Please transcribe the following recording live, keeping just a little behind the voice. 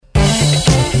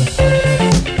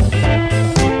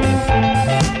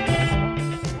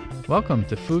Welcome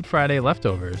to Food Friday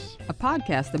Leftovers. A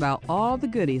podcast about all the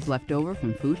goodies left over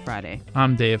from Food Friday.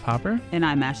 I'm Dave Hopper. And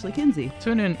I'm Ashley Kinsey.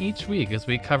 Tune in each week as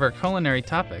we cover culinary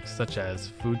topics such as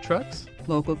food trucks,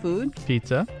 Local food,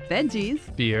 pizza,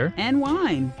 veggies, beer. and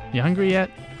wine. You hungry yet?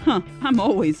 I'm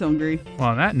always hungry. Well,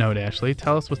 on that note, Ashley,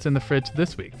 tell us what's in the fridge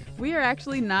this week. We are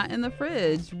actually not in the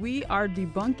fridge. We are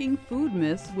debunking food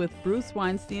myths with Bruce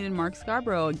Weinstein and Mark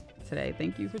Scarborough today.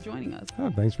 Thank you for joining us. Oh,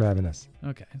 thanks for having us.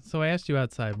 Okay, so I asked you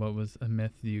outside what was a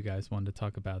myth you guys wanted to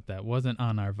talk about that wasn't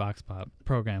on our Vox Pop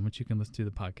program, which you can listen to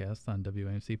the podcast on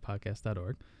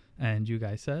WAMCpodcast.org. And you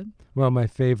guys said? Well, my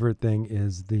favorite thing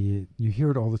is you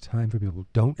hear it all the time from people,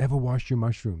 don't ever wash your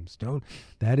mushrooms.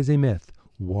 That is a myth.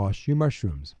 Wash your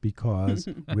mushrooms because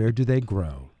where do they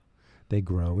grow? They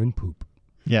grow in poop.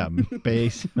 Yeah,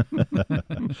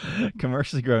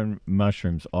 commercially grown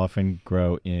mushrooms often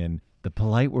grow in, the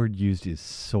polite word used is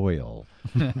soil,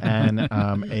 and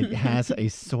it has a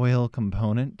soil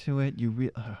component to it.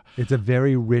 It's a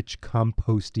very rich,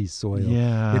 composty soil.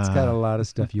 Yeah. It's got a lot of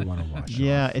stuff you want to wash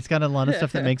Yeah, off. it's got a lot of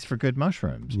stuff that makes for good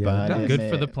mushrooms. Yeah, but it does.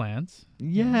 Good for the plants.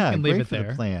 Yeah, You can leave great it for there.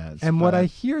 the plants. And what but- I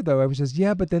hear, though, I was just,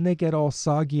 but then they get all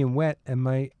soggy and wet. And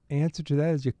my answer to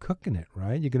that is you're cooking it,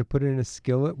 right? You're going to put it in a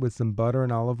skillet with some butter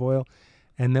and olive oil.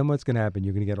 And then what's going to happen?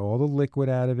 You're going to get all the liquid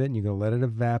out of it, and you're going to let it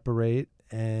evaporate.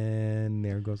 And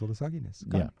there goes all the sogginess.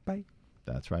 Gone. Yeah. Bye.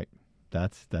 That's right.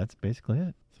 That's basically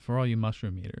it. For all you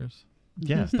mushroom eaters,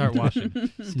 Yeah. start washing.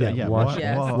 Yeah, wash-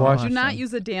 Yes. wash Do not them.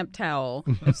 use a damp towel.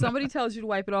 If somebody tells you to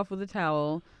wipe it off with a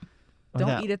towel, don't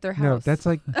that- eat at their No, house. that's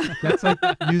like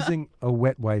using a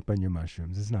wet wipe on your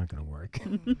mushrooms. It's not going to work.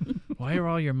 Why are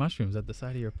all your mushrooms at the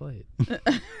side of your plate?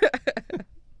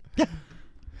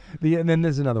 And then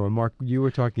there's another one. Mark, you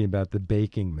were talking about the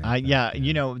baking method. Yeah,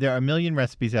 there are a million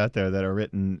recipes out there that are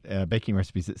written, baking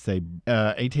recipes that say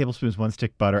 8 tablespoons, 1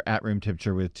 stick butter at room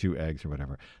temperature with 2 eggs or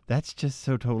whatever. That's just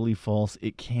so totally false.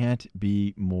 It can't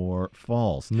be more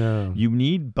false. No. You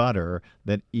need butter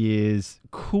that is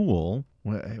cool.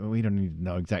 We don't need to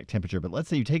know exact temperature, but let's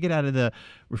say you take it out of the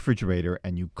refrigerator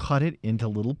and you cut it into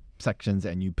little sections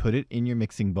and you put it in your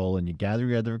mixing bowl and you gather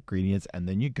your other ingredients and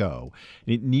then you go.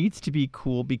 It needs to be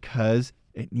cool because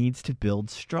it needs to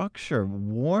build structure.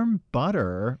 Warm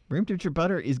butter, room temperature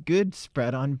butter, is good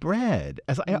spread on bread.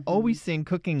 As I always say in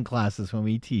cooking classes when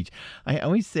we teach, I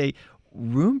always say,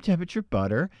 room temperature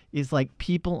butter is like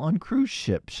people on cruise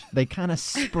ships. They kind of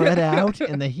spread out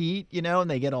in the heat, and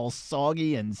they get all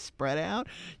soggy and spread out.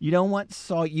 You don't want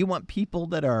you want people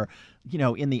that are,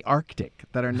 in the Arctic,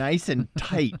 that are nice and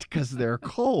tight because they're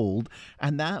cold,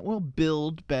 and that will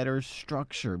build better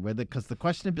structure. Because the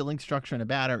question of building structure in a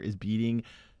batter is beating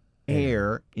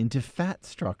air into fat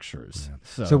structures.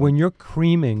 Yeah. So when you're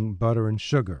creaming butter and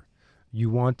sugar, you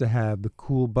want to have the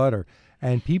cool butter.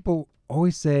 And people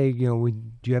always say, do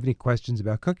you have any questions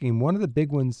about cooking? And one of the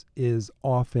big ones is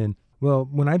often, well,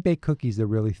 when I bake cookies, they're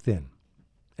really thin.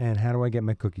 And how do I get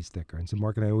my cookies thicker? And so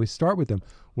Mark and I always start with them.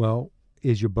 Well,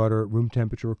 is your butter at room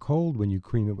temperature or cold when you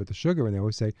cream it with the sugar? And they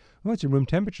always say, well, it's at room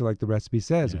temperature like the recipe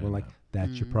says. And we're like,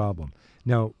 that's your problem.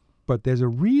 Now, but there's a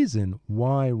reason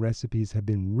why recipes have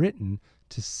been written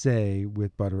to say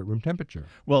with butter at room temperature.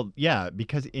 Well, yeah,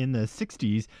 because in the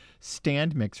 60s,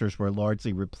 stand mixers were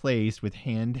largely replaced with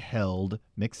handheld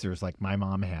mixers like my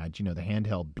mom had, the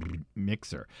handheld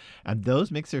mixer. And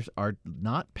those mixers are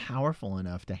not powerful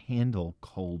enough to handle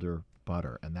colder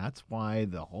butter. And that's why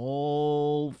the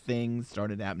whole thing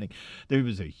started happening. There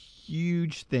was a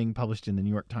huge thing published in the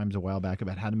New York Times a while back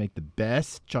about how to make the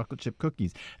best chocolate chip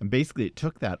cookies. And basically it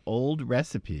took that old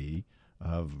recipe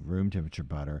of room temperature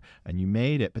butter and you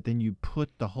made it, but then you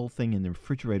put the whole thing in the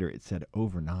refrigerator, it said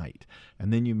overnight,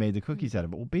 and then you made the cookies out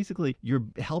of it. Well, basically you're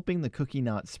helping the cookie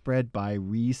not spread by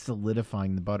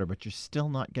re-solidifying the butter, but you're still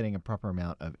not getting a proper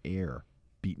amount of air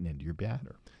beaten into your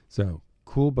batter. So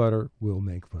cool butter will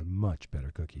make for much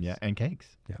better cookies. Yeah, and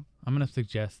cakes. Yeah. I'm going to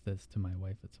suggest this to my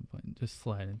wife at some point and just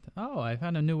slide into, I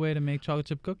found a new way to make chocolate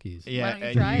chip cookies. Yeah, Why don't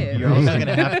you try it? You're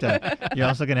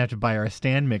also going to have to buy her a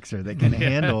stand mixer that can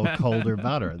handle colder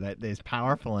butter, that is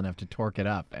powerful enough to torque it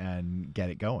up and get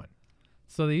it going.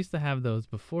 So they used to have those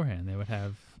beforehand. They would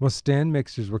have... Well, stand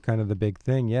mixers were kind of the big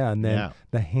thing, yeah. And then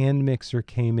the hand mixer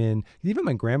came in. Even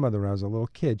my grandmother, when I was a little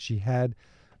kid, she had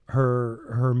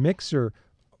her mixer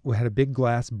had a big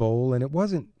glass bowl, and it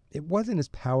wasn't as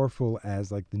powerful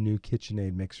as like the new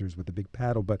KitchenAid mixers with the big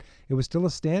paddle, but it was still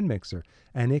a stand mixer,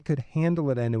 and it could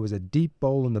handle it, and it was a deep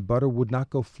bowl, and the butter would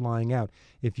not go flying out.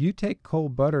 If you take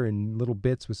cold butter in little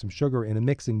bits with some sugar in a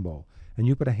mixing bowl, and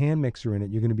you put a hand mixer in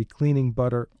it, you're going to be cleaning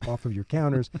butter off of your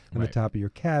counters and the top of your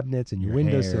cabinets and your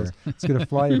windowsills. It's going to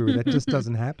fly everywhere. That just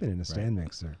doesn't happen in a stand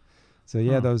mixer. So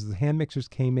yeah, Huh. those hand mixers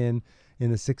came in the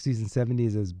 60s and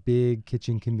 70s as big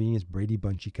kitchen convenience, Brady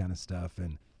Bunchy kind of stuff.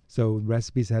 And so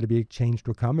recipes had to be changed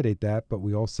to accommodate that, but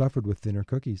we all suffered with thinner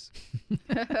cookies.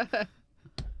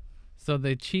 So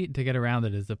the cheat to get around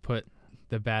it is to put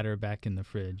the batter back in the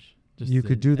fridge. Just You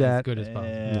could do that. as good as possible.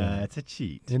 Yeah, it's a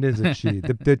cheat. It is a cheat.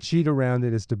 The cheat around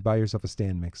it is to buy yourself a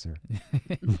stand mixer.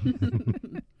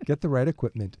 Get the right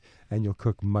equipment, and you'll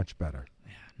cook much better.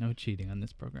 No cheating on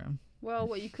this program. Well,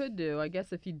 what you could do, I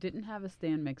guess, if you didn't have a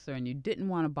stand mixer and you didn't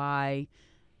want to buy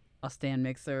a stand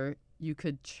mixer, you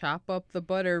could chop up the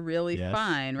butter really Yes,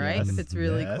 fine, right? yes, If it's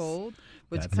really yes. cold,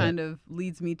 which That's kind of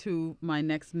leads me to my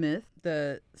next myth,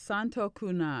 the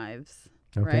Santoku knives.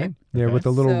 Okay. Right. Yeah, Okay. with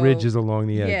the little So, ridges along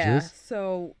the edges. Yeah.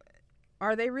 So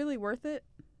are they really worth it?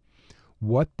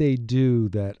 What they do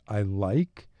that I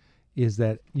like is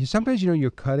that sometimes you're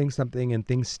cutting something and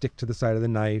things stick to the side of the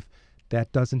knife.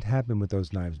 That doesn't happen with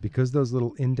those knives because those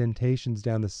little indentations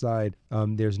down the side,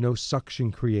 there's no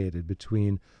suction created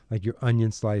between like your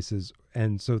onion slices,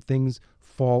 and so things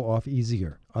fall off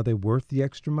easier. Are they worth the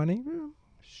extra money?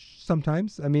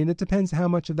 Sometimes. I mean, it depends how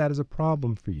much of that is a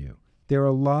problem for you. There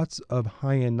are lots of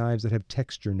high-end knives that have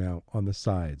texture now on the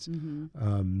sides.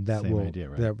 That Same will idea,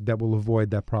 right? that will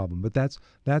avoid that problem. But that's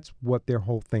what their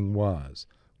whole thing was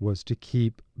to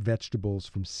keep vegetables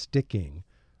from sticking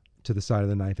to the side of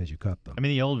the knife as you cut them. I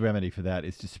mean, the old remedy for that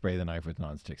is to spray the knife with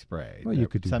nonstick spray. Well, you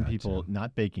could do Some that, people, too.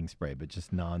 not baking spray, but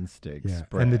just nonstick Yeah,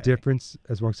 spray. and the difference,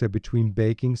 as Mark said, between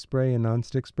baking spray and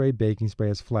nonstick spray, baking spray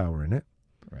has flour in it,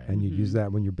 Right. and you use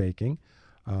that when you're baking.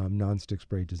 Nonstick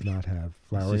spray does not have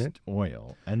flour It's in it. just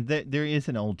oil. And there is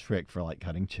an old trick for like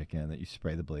cutting chicken that you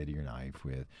spray the blade of your knife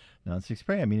with nonstick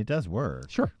spray. I mean, it does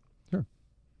work. Sure.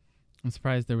 I'm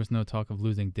surprised there was no talk of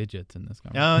losing digits in this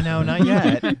conversation. Oh, no, not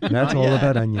yet. That's Not all yet.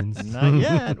 about onions. Not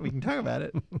yet. We can talk about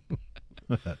it.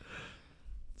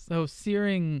 So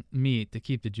searing meat to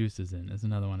keep the juices in is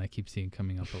another one I keep seeing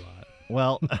coming up a lot.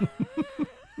 Well,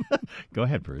 go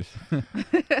ahead, Bruce.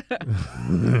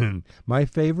 My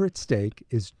favorite steak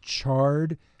is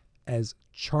charred as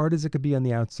it could be on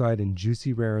the outside and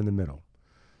juicy rare in the middle.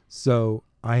 So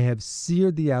I have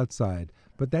seared the outside,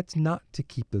 but that's not to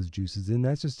keep those juices in.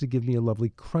 That's just to give me a lovely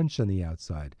crunch on the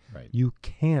outside. Right. You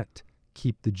can't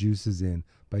keep the juices in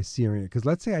by searing it. Because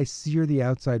let's say I sear the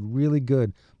outside really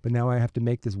good, but now I have to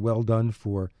make this well done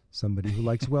for somebody who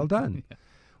likes well done. Yeah.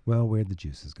 Well, where'd the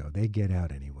juices go? They get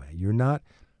out anyway. You're not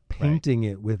painting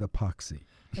it with epoxy.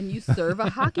 And you serve a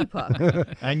hockey puck.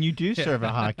 And you do serve a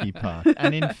hockey puck.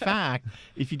 And in fact,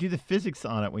 if you do the physics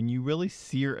on it, when you really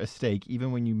sear a steak,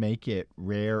 even when you make it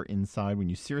rare inside, when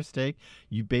you sear a steak,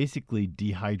 you basically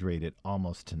dehydrate it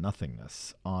almost to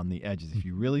nothingness on the edges if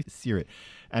you really sear it.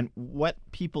 And what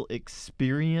people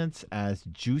experience as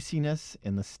juiciness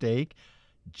in the steak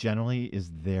generally is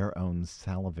their own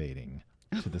salivating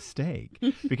to the steak,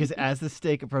 because as the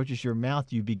steak approaches your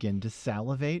mouth, you begin to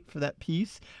salivate for that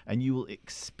piece, and you will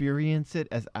experience it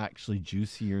as actually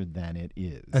juicier than it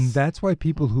is. And that's why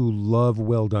people who love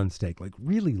well done steak, like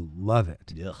really love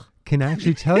it, Ugh. can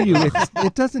actually tell you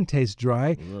it doesn't taste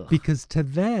dry, Ugh. because to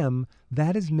them,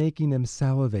 that is making them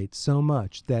salivate so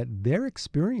much that they're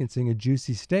experiencing a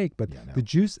juicy steak, but Yeah, no. the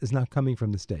juice is not coming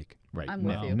from the steak. Right. I'm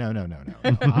no, with you. no.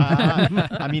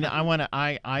 I mean,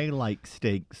 I like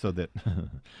steak so that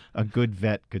a good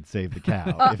vet could save the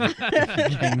cow if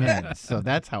it came in. So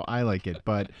that's how I like it.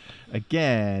 But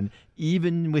again,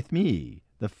 even with me,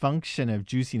 the function of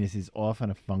juiciness is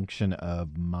often a function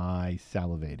of my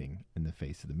salivating in the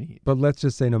face of the meat. But let's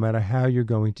just say no matter how you're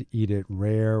going to eat it,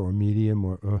 rare or medium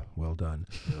or well done,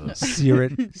 sear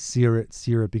it,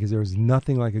 because there is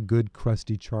nothing like a good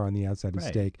crusty char on the outside of Right.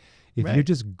 steak. If Right. you're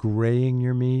just graying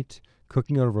your meat,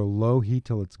 cooking it over low heat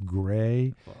till it's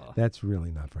gray, that's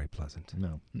really not very pleasant.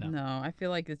 No. No. No, I feel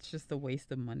like it's just a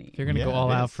waste of money. If you're going to go Yeah, all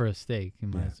it out is. for a steak, you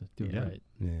might Yeah. as well do Yeah. it right.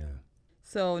 Yeah.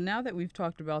 So now that we've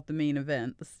talked about the main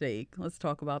event, the steak, let's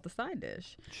talk about the side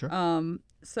dish. Sure.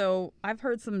 So I've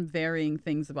heard some varying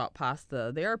things about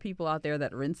pasta. There are people out there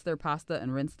that rinse their pasta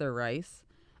and rinse their rice.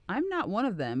 I'm not one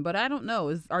of them, but I don't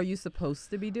know. Are you supposed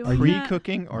to be doing that?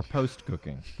 Pre-cooking or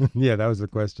post-cooking? Yeah, that was the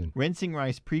question. Rinsing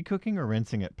rice pre-cooking or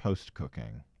rinsing it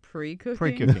post-cooking? Pre-cooking?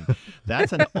 Pre-cooking.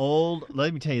 That's an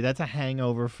let me tell you, that's a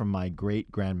hangover from my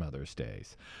great-grandmother's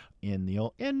days. In the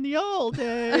old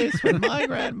days when my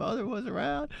grandmother was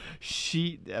around,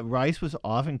 rice was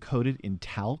often coated in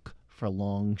talc for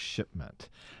long shipment.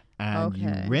 And you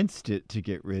Okay. rinsed it to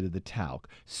get rid of the talc.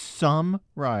 Some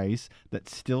rice that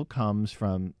still comes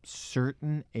from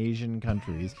certain Asian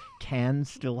countries can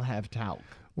still have talc.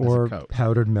 or coat.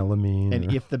 powdered melamine. And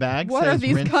or- if the bag What says are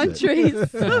these rinse countries?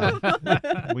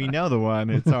 it, we know the one.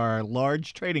 It's our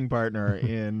large trading partner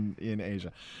in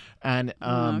Asia. And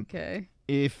Okay.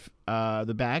 if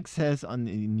the bag says in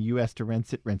the U.S. to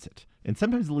rinse it. And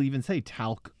sometimes they'll even say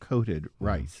talc-coated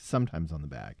rice, sometimes on the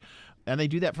bag. And they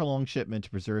do that for long shipment to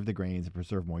preserve the grains and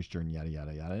preserve moisture and yada,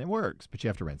 yada, yada. And it works, but you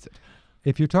have to rinse it.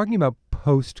 If you're talking about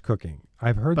post-cooking,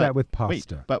 I've heard that with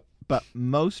pasta. Wait, but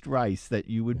most rice that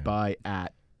you would buy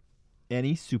at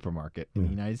any supermarket in the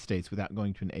United States without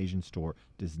going to an Asian store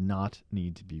does not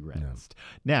need to be rinsed.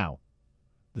 Now,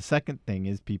 the second thing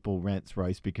is people rinse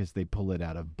rice because they pull it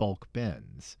out of bulk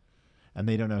bins. And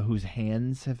they don't know whose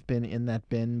hands have been in that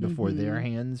bin before their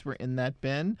hands were in that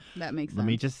bin. That makes sense. Let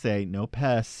me just say, no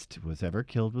pest was ever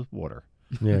killed with water.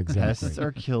 Yeah, exactly. Pests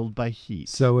are killed by heat.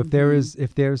 So if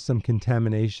there's some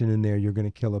contamination in there, you're going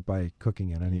to kill it by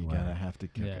cooking it anyway. You gotta have to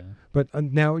cook it. But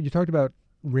now you talked about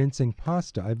rinsing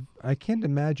pasta. I can't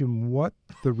imagine what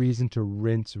the reason to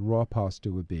rinse raw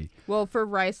pasta would be. Well, for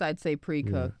rice, I'd say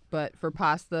pre-cooked, but for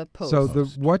pasta, post. So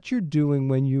what you're doing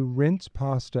when you rinse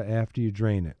pasta after you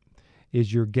drain it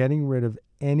is you're getting rid of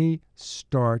any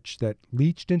starch that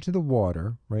leached into the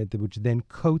water, right, which then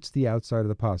coats the outside of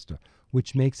the pasta,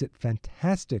 which makes it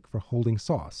fantastic for holding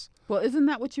sauce. Well, isn't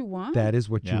that what you want? That is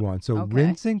what you want. So Okay.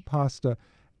 rinsing pasta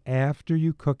after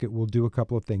you cook it will do a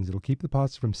couple of things. It'll keep the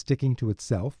pasta from sticking to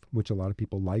itself, which a lot of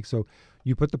people like. So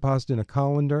you put the pasta in a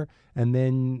colander, and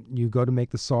then you go to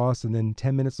make the sauce, and then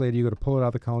 10 minutes later you go to pull it out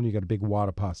of the colander, you got a big wad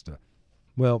of pasta.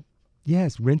 Well,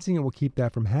 yes, rinsing it will keep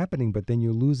that from happening, but then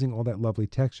you're losing all that lovely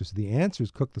texture. So the answer is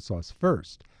cook the sauce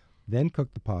first, then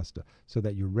cook the pasta so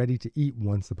that you're ready to eat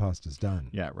once the pasta's done.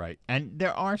 Yeah, right. And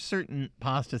there are certain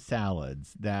pasta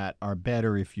salads that are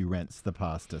better if you rinse the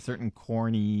pasta. Certain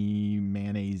corny,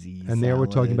 mayonnaise-y And there we're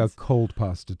talking about salads. cold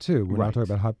pasta too. We're not Right.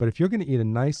 talking about hot. But if you're going to eat a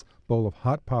nice bowl of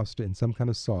hot pasta in some kind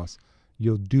of sauce,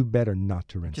 you'll do better not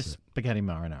to rinse Just it. spaghetti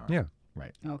marinara. Yeah.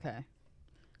 Right. Okay.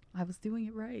 I was doing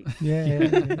it right.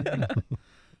 Yeah.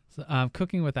 So,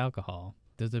 cooking with alcohol,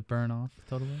 does it burn off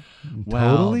totally?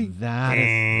 Well, Totally. that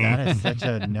is such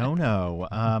a no-no.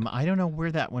 I don't know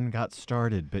where that one got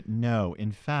started, but no.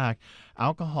 In fact,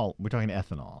 alcohol, we're talking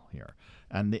ethanol here.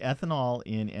 And the ethanol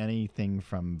in anything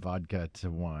from vodka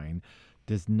to wine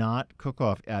does not cook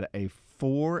off at a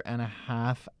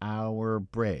 4.5 hour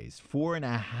braise.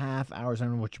 4.5 hours. I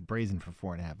don't know what you're braising for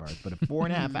 4.5 hours, but a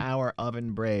 4.5 hour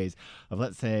oven braise of,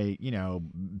 let's say,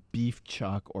 beef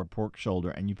chuck or pork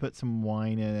shoulder, and you put some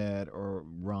wine in it or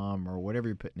rum or whatever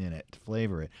you're putting in it to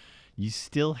flavor it, you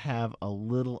still have a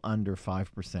little under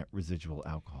 5% residual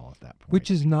alcohol at that point. Which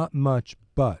is not much,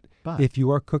 but But- if you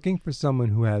are cooking for someone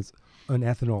who has an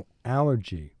ethanol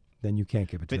allergy, then you can't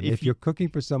give it to But them. if If you're cooking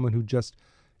for someone who just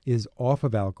is off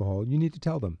of alcohol, you need to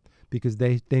tell them because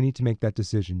they need to make that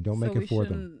decision. Don't make so it for we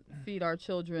them. shouldn't feed our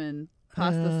children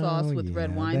pasta sauce Oh, with red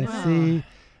yeah, wine. that's- then? See,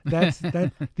 that's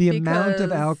the amount of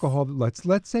Because- alcohol.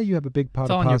 Let's say you have a big pot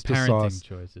It's of all in your pasta parenting sauce.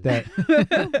 choices.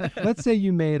 That let's say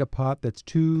you made a pot that's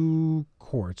 2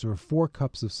 quarts or 4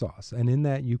 cups of sauce, and in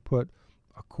that you put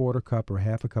a quarter cup or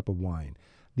half a cup of wine.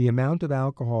 The amount of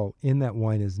alcohol in that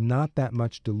wine is not that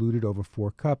much diluted over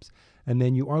 4 cups, and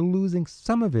then you are losing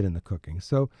some of it in the cooking.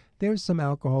 So there's some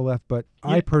alcohol left, but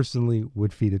I Yeah. personally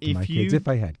would feed it to If my kids you- if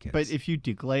I had kids. But if you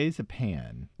deglaze a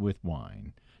pan with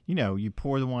wine, you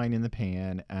pour the wine in the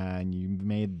pan and you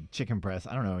made chicken breast,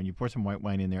 I don't know, and you pour some white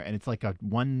wine in there, and it's like a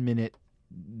 1 minute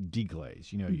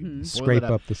deglaze. You boil Scrape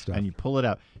it up the stuff. and you pull it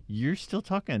out. You're still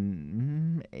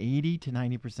talking 80 to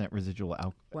 90% residual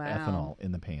Wow. ethanol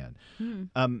in the pan.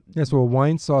 Yeah, so a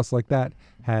wine sauce like that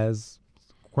has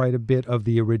quite a bit of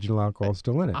the original alcohol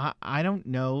still in it. I don't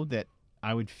know that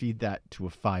I would feed that to a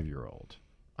 5-year-old.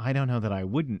 I don't know that I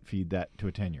wouldn't feed that to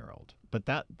a 10-year-old. But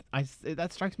that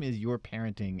strikes me as your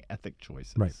parenting ethic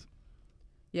choices. Right.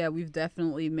 Yeah, we've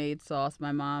definitely made sauce.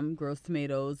 My mom grows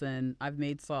tomatoes, and I've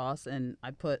made sauce, and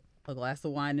I put a glass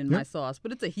of wine in my sauce.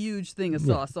 But it's a huge thing of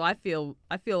sauce, so I feel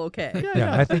okay.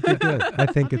 yeah, I think you're good. I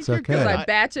think it's you're okay. good. Because I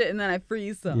batch it and then I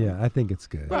freeze some. Yeah, I think it's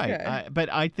good. Right. Okay.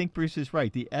 But I think Bruce is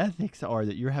right. The ethics are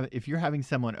that if you're having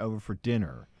someone over for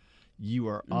dinner, you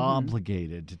are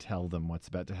obligated to tell them what's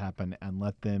about to happen and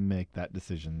let them make that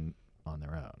decision on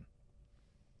their own.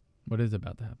 What is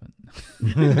about to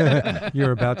happen?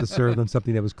 You're about to serve them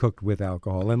something that was cooked with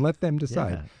alcohol and let them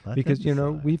decide. Yeah, let Because, them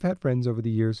decide. we've had friends over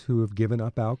the years who have given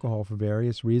up alcohol for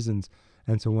various reasons.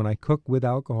 And so when I cook with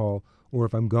alcohol, or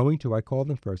if I'm going to, I call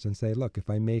them first and say, look, if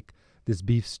I make this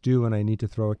beef stew and I need to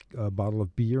throw a bottle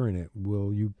of beer in it,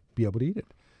 will you be able to eat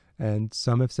it? And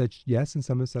some have said yes, and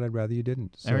some have said I'd rather you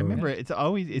didn't. So, And remember, it's the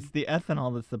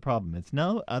ethanol that's the problem. It's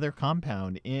no other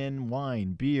compound in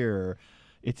wine, beer,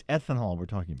 It's ethanol we're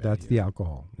talking about. That's here. the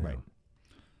alcohol. yeah. Right.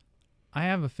 I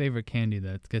have a favorite candy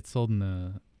that gets sold in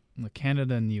the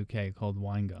Canada and the UK called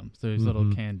wine gums. There's little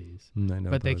Mhm. candies, I know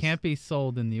but they those. can't be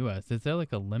sold in the U.S. Is there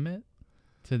like a limit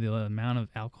to the amount of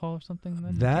alcohol or something?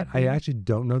 That I actually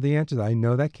don't know the answer to. I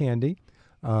know that candy,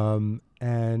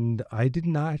 and I did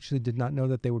not know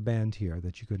that they were banned here.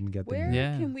 That you couldn't get them. Where here.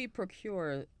 Yeah. can we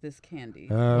procure this candy?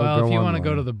 Well, if you want to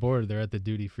go online. to the border, they're at the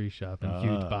duty-free shop in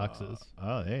huge Ah. boxes.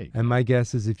 Oh, there you go. And my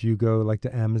guess is if you go like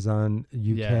to Amazon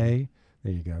UK, Yeah.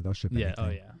 there you go. They'll ship Yeah. anything. Oh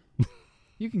yeah.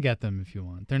 You can get them if you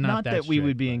want. They're not that we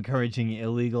would be strict, encouraging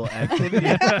illegal activity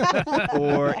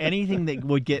or anything that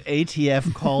would get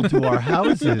ATF called to our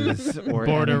houses but or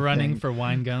border anything. running for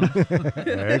wine gums.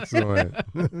 Excellent.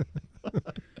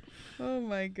 Oh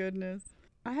my goodness.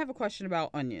 I have a question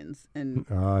about onions, and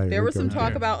Here there we was go some again.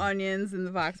 talk about onions in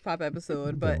the Vox Pop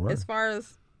episode, There but were. as far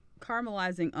as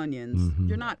caramelizing onions, Mhm.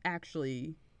 you're not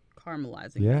actually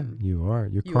caramelizing Yeah, them. you are.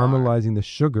 You're You are. caramelizing the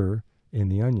sugar in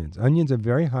the onions. Onions are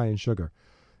very high in sugar.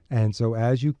 And so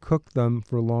as you cook them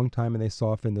for a long time and they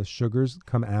soften, the sugars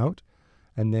come out.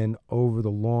 And then over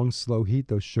the long, slow heat,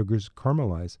 those sugars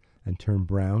caramelize and turn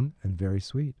brown and very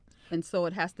sweet. And so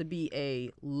it has to be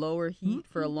a lower heat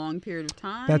for a long period of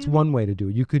time. That's one way to do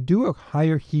it. You could do a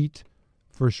higher heat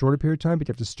for a shorter period of time, but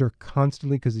you have to stir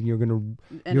constantly because you're going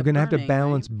to have to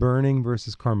balance burning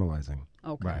versus caramelizing.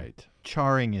 Okay. Right.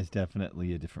 Charring is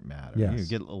definitely a different matter. Yes. You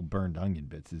get little burned onion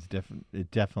bits. It's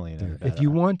definitely Yeah. a If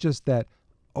you want just that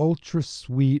ultra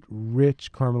sweet,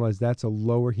 rich caramelized, that's a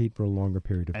lower heat for a longer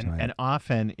period of time. and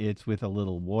often it's with a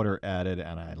little water added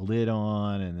and a lid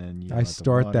on, and then you I let the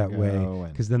start water that way go,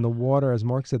 and- because then the water, as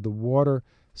Mark said, the water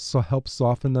helps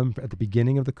soften them at the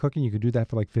beginning of the cooking. You could do that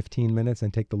for like 15 minutes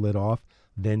and take the lid off,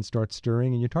 then start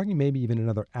stirring. And you're talking maybe even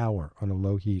another hour on a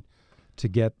low heat to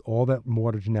get all that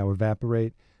water to now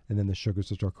evaporate and then the sugars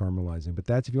to start caramelizing. But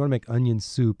that's if you want to make onion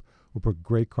soup or put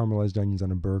great caramelized onions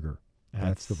on a burger.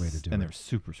 That's the way to do and it. they're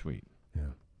super sweet.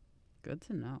 Yeah. Good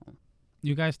to know.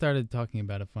 You guys started talking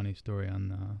about a funny story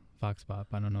on Fox Pop.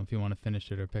 I don't know if you want to finish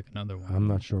it or pick another one. I'm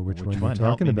not sure which Which one one? you're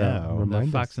Help talking me about. now. The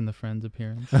Remind Fox us. and the Friends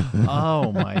appearance.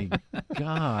 Oh my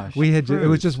gosh! We had it was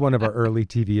Bruce. just one of our early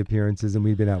TV appearances, and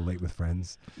we'd been out late with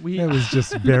friends. we It was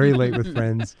just very late with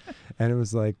friends, and it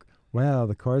was like, wow,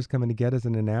 the car's coming to get us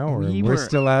in an hour, We and we're were-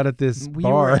 still out at this we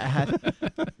bar.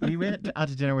 we went out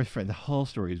to dinner with friends. The whole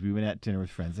story is we went out to dinner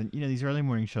with friends, and these early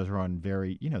morning shows are on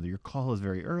very your call is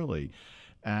very early,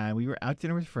 and we were out to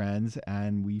dinner with friends,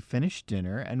 and we finished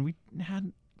dinner, and we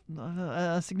had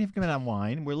a significant amount of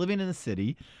wine. We're living in the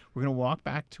city. We're gonna walk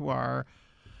back to our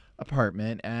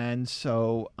apartment, and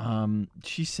so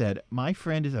she said, "My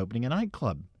friend is opening a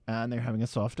nightclub." And they're having a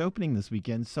soft opening this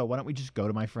weekend, so why don't we just go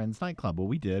to my friend's nightclub? Well,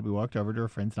 we did. We walked over to her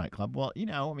friend's nightclub. Well,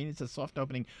 it's a soft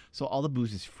opening, so all the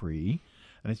booze is free,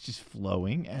 and it's just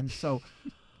flowing. And so,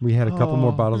 We had a couple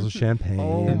more Oh. bottles of champagne.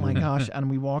 oh my gosh!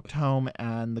 And we walked home,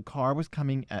 and the car was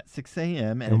coming at 6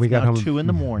 a.m. and we it's got now home- 2 in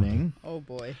the morning. Oh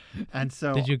boy. And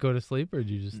so, Did you go to sleep or did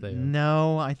you just stay up?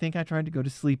 No, I think I tried to go to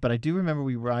sleep, but I do remember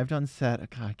we arrived on set.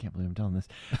 God, I can't believe I'm telling this.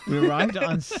 We arrived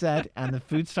on set, and the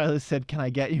food stylist said, "Can I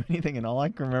get you anything?" And all I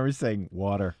can remember is saying,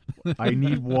 "Water. I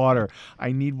need water.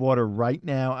 I need water right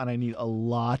now, and I need a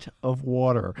lot of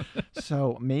water."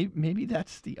 So maybe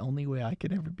that's the only way I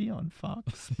could ever be on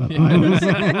Fox. But I was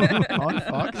on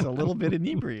Fox a little bit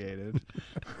inebriated.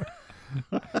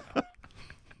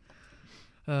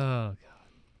 Oh, God.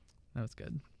 That was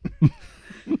good.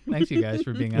 Thanks, you guys,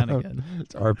 for being on again.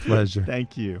 It's our pleasure.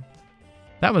 Thank you.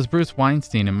 That was Bruce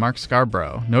Weinstein and Mark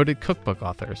Scarborough, noted cookbook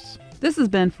authors. This has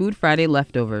been Food Friday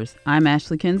Leftovers. I'm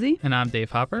Ashley Kinsey. And I'm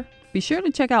Dave Hopper. Be sure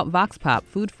to check out Vox Pop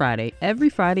Food Friday every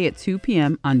Friday at 2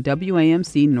 p.m. on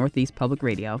WAMC Northeast Public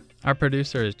Radio. Our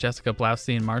producer is Jessica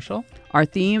Blaustein Marshall. Our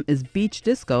theme is Beach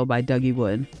Disco by Dougie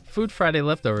Wood. Food Friday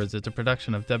Leftovers is a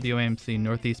production of WAMC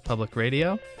Northeast Public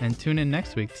Radio. And tune in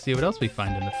next week to see what else we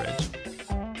find in the fridge.